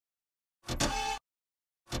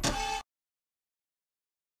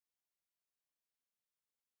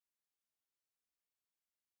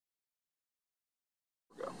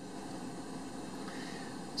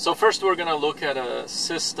So first we're going to look at a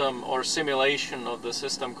system or simulation of the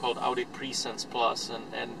system called Audi PreSense Plus,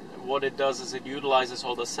 and what it does is it utilizes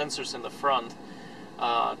all the sensors in the front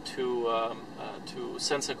to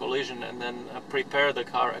sense a collision and then prepare the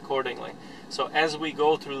car accordingly. So as we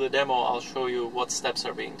go through the demo, I'll show you what steps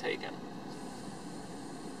are being taken.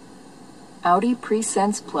 Audi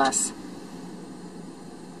PreSense Plus.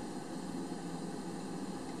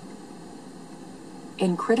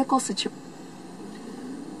 In critical situations.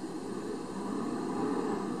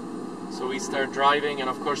 So we start driving, and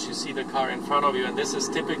of course you see the car in front of you, and this is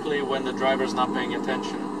typically when the driver's not paying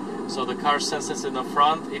attention. So the car senses in the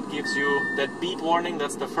front, it gives you that beep warning,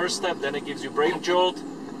 that's the first step, then it gives you brake jolt,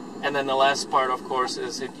 and then the last part, of course,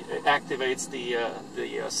 is it activates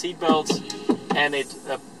the seat belts, and it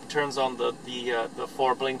turns on the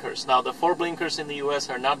 4 blinkers. Now the 4 blinkers in the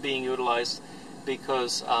US are not being utilized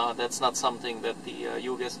because that's not something that the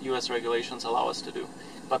US regulations allow us to do.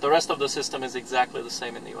 But the rest of the system is exactly the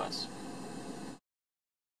same in the US.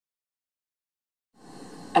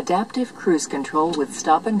 Adaptive cruise control with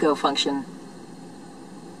stop and go function.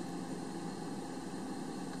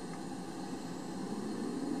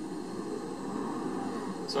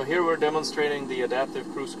 So here we're demonstrating the adaptive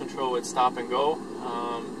cruise control with stop and go.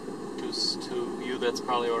 To you that's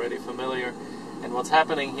probably already familiar. And what's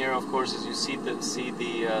happening here, of course, is you see the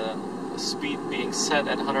speed being set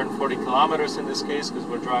at 140 kilometers in this case, because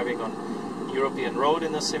we're driving on European road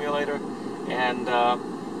in the simulator. And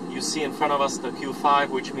you see in front of us the Q5,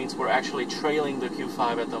 which means we're actually trailing the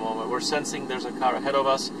Q5 at the moment. We're sensing there's a car ahead of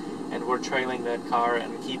us, and we're trailing that car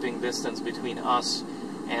and keeping distance between us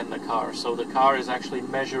and the car. So the car is actually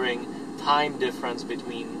measuring time difference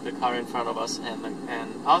between the car in front of us and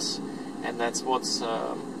us, and that's what's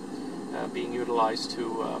being utilized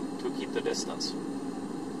to keep the distance.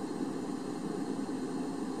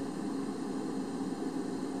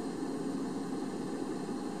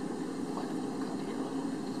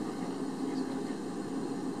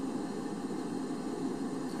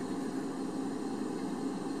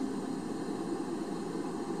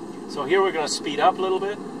 So here we're going to speed up a little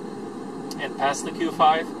bit and pass the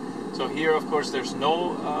Q5. So here, of course, there's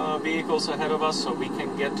no vehicles ahead of us, so we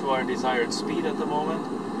can get to our desired speed at the moment.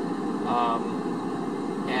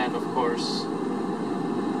 And of course,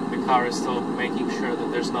 the car is still making sure that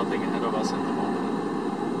there's nothing ahead of us at the moment.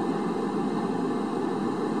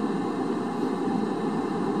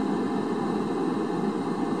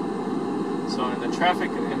 So and the traffic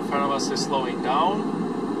in front of us is slowing down,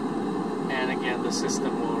 and again the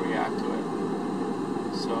system will react to it.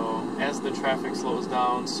 So as the traffic slows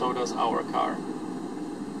down, so does our car,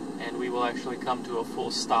 and we will actually come to a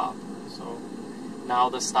full stop. So now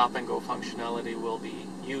the stop and go functionality will be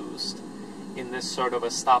used in this sort of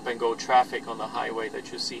a stop and go traffic on the highway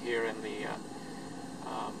that you see here in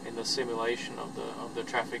the simulation of the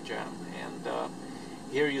traffic jam. And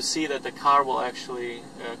here you see that the car will actually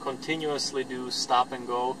continuously do stop and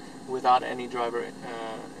go without any driver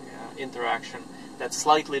interaction. That's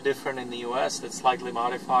slightly different in the US, that's slightly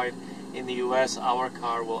modified. In the US, our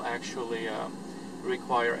car will actually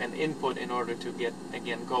require an input in order to get,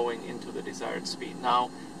 again, going into the desired speed.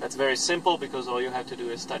 Now, that's very simple because all you have to do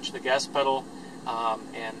is touch the gas pedal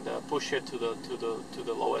and push it to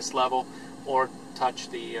the lowest level, or touch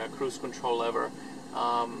the cruise control lever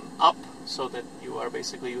up, so that you are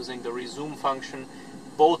basically using the resume function.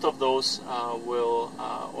 Both of those will,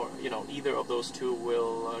 or either of those two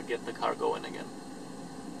will get the car going again.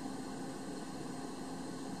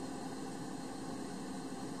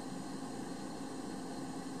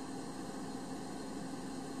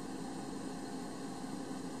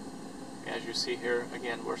 As you see here,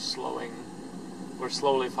 again, we're slowly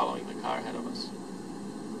following the car ahead of us.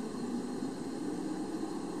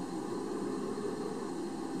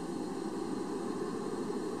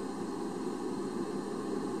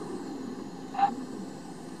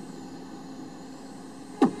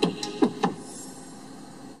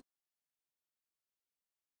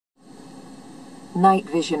 Night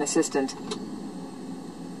vision assistant.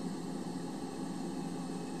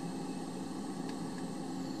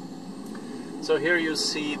 So here you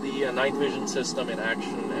see the night vision system in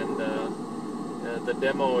action, and the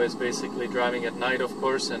demo is basically driving at night, of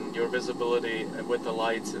course, and your visibility with the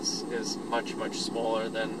lights is much smaller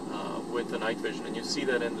than with the night vision. And you see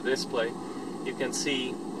that in the display. You can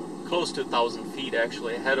see close to 1,000 feet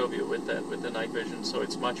actually ahead of you with the night vision, so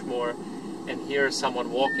it's much more. And here's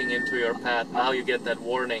someone walking into your path. Now you get that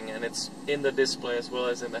warning, and it's in the display as well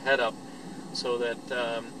as in the head-up, so that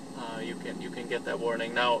you can get that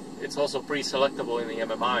warning. Now it's also pre-selectable in the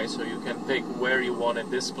MMI, so you can pick where you want it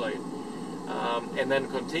displayed. And then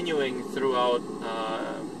continuing throughout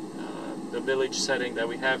the village setting that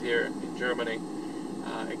we have here in Germany,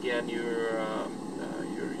 again you're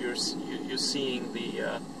seeing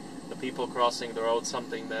the people crossing the road,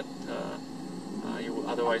 something that you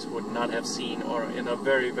otherwise would not have seen, or in a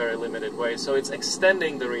very, very limited way. So it's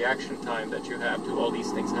extending the reaction time that you have to all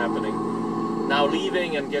these things happening. Now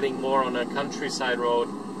leaving and getting more on a countryside road,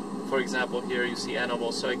 for example, here you see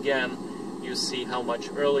animals, so again you see how much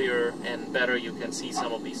earlier and better you can see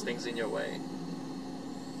some of these things in your way.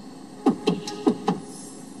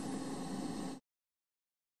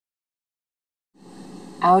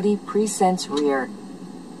 Audi PreSense rear.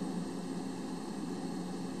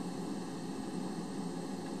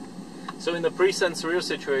 So in the PreSense rear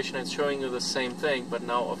situation, it's showing you the same thing, but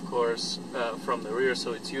now of course from the rear,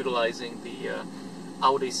 so it's utilizing the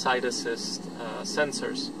Audi Cytisus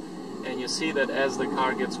sensors. And you see that as the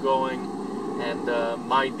car gets going and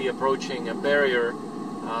might be approaching a barrier,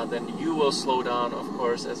 then you will slow down, of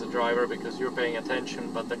course, as a driver because you're paying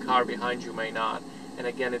attention, but the car behind you may not. And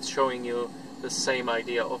again, it's showing you the same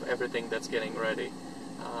idea of everything that's getting ready.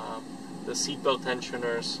 The seatbelt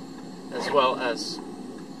tensioners, as well as,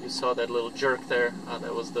 you saw that little jerk there,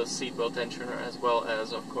 that was the seatbelt tensioner, as well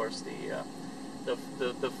as, of course,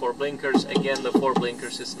 the four blinkers. Again, the four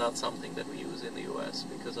blinkers is not something that we use in the US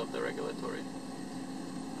because of the regulatory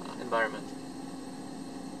environment.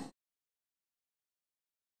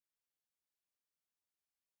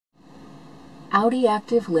 Audi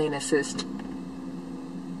Active Lane Assist.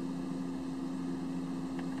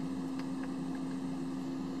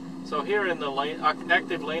 So here in the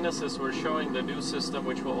Active Lane Assist, we're showing the new system,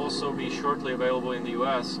 which will also be shortly available in the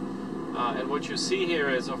US. And what you see here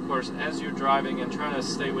is, of course, as you're driving and trying to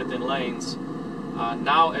stay within lanes,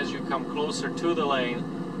 now as you come closer to the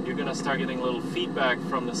lane, you're going to start getting a little feedback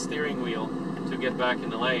from the steering wheel to get back in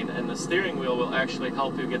the lane. And the steering wheel will actually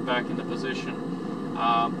help you get back into position.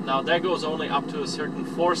 Now that goes only up to a certain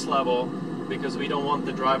force level, because we don't want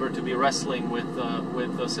the driver to be wrestling with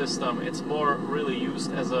the system. It's more really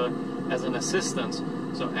used as an assistance.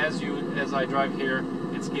 So as I drive here,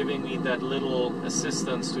 it's giving me that little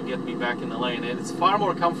assistance to get me back in the lane, and it's far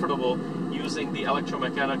more comfortable using the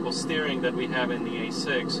electromechanical steering that we have in the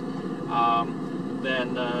A6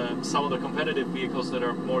 than some of the competitive vehicles that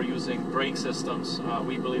are more using brake systems.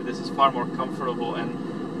 We believe this is far more comfortable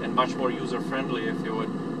and much more user-friendly, if you would.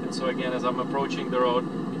 And so again, as I'm approaching the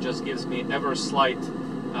road, it just gives me ever slight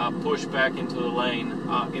push back into the lane,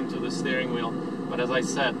 into the steering wheel. But as I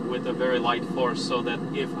said, with a very light force, so that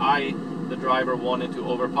if the driver, wanted to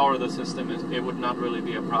overpower the system, it would not really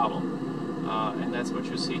be a problem. And that's what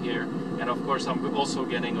you see here. And of course, I'm also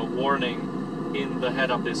getting a warning in the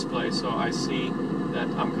head-up display, so I see that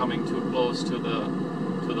I'm coming too close to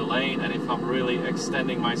the lane, and if I'm really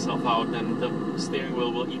extending myself out, then the steering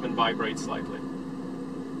wheel will even vibrate slightly.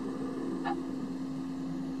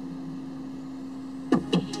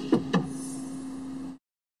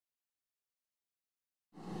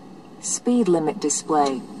 Speed limit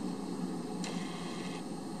display.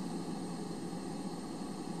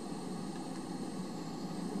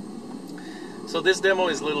 So this demo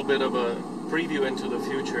is a little bit of a preview into the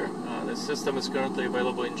future. The system is currently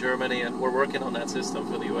available in Germany, and we're working on that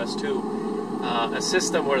system for the US too. A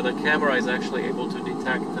system where the camera is actually able to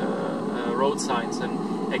detect road signs,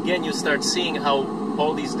 and again you start seeing how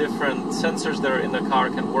all these different sensors that are in the car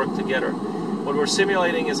can work together. What we're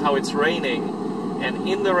simulating is how it's raining, and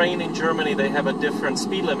in the rain in Germany they have a different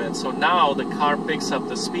speed limit. So now the car picks up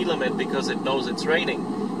the speed limit because it knows it's raining.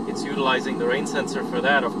 It's utilizing the rain sensor for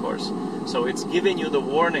that, of course. So it's giving you the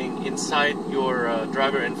warning inside your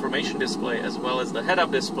driver information display, as well as the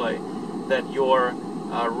head-up display, that your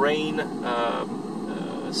rain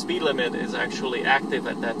speed limit is actually active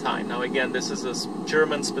at that time. Now again, this is a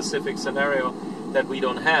German-specific scenario that we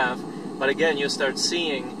don't have, but again, you start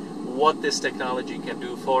seeing what this technology can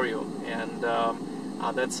do for you, and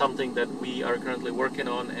that's something that we are currently working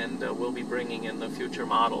on, and we'll be bringing in the future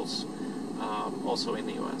models also in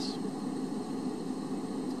the US.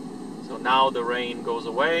 So now the rain goes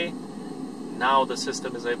away. Now the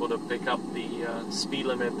system is able to pick up the speed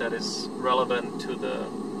limit that is relevant to the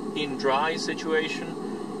in dry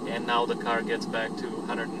situation, and now the car gets back to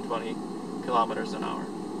 120 kilometers an hour.